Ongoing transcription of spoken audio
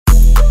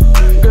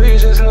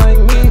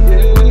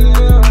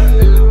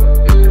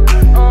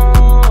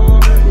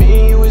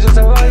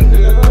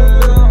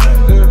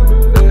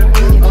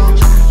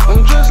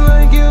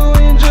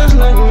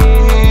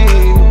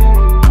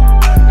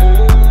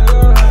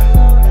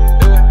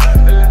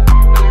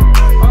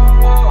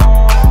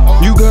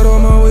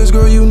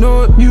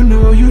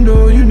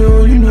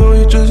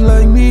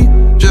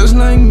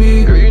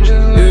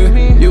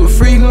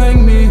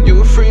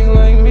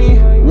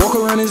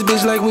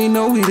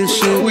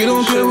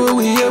where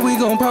we at, we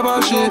gon' pop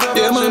our shit.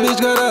 Yeah, my bitch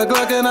got a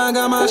Glock and I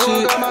got my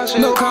shit.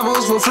 No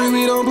combos for free,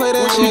 we don't play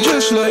that shit. You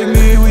just like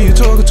me when you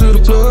talking to the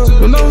plug.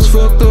 When I was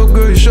fucked up,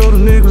 girl, you showed a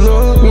nigga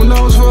love. When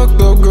I was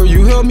fucked up, girl,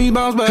 you helped me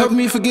bounce back. Helped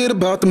me forget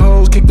about them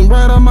hoes, kicked them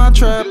right out my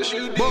trap.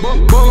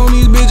 Ball on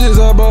these bitches,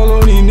 I ball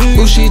on these niggas.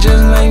 Ooh, she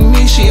just like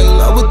me, she in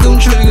love with them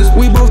triggers.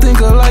 We both think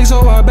alike,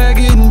 so our back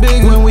getting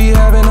big. When we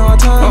having hard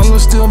times, I'ma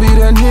still be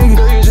that nigga.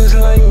 Girl, you just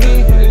like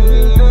me.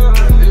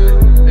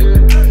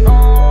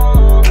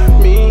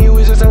 Me and you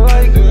is just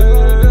alike.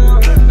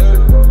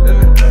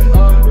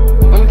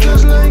 I'm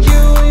just like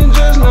you and you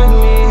just like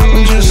me.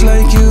 I'm just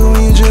like you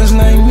and you just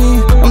like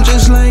me. I'm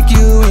just like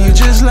you and you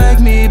just like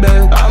me,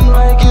 babe. I'm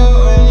like you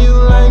and you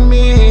like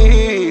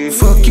me.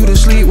 Fuck you to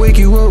sleep, wake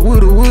you up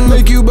with a wood.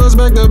 Make you bust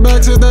back to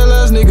back, said that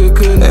last nigga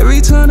couldn't.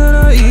 Every time that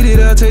I eat it,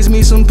 I taste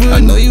me some pudding. I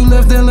know you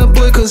left that little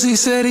boy cause he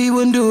said he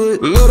wouldn't do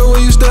it. Love the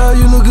way you style,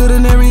 you look good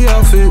in every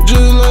outfit.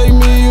 Just like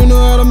me, you know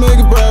how to make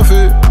a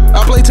profit.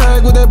 I play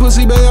tag with that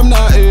pussy, babe, I'm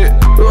not it.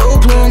 Role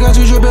playing got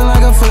you dripping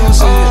like a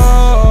faucet.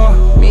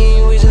 Me and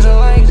you, we just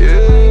alike.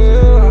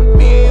 Yeah.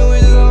 Me and you, we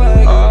just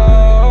alike.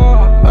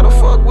 How the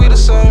fuck we the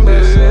same,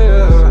 baby?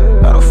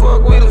 How the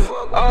fuck we the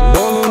fuck?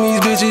 Ball on these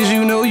bitches,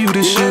 you know you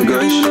the shit.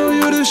 Girl, you know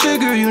you the shit,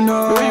 girl, you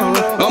know.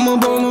 I'ma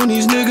ball on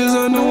these niggas,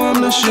 I know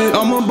I'm the shit.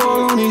 I'ma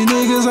ball on these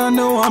niggas, I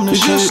know I'm the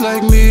shit. You just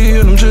like me,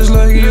 and I'm just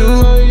like you.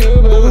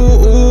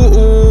 Ooh,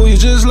 ooh, ooh, you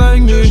just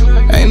like me.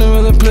 Ain't no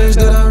other place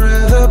that I'd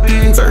rather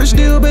be. First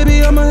deal,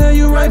 baby, I'ma have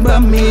you right by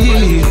me.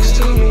 Right next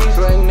to me,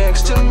 right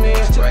next to me,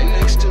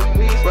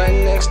 right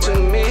next to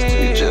me.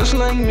 You just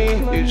like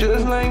me, you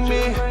just like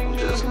me. I'm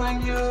just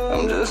like you,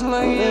 I'm just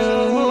like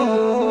you.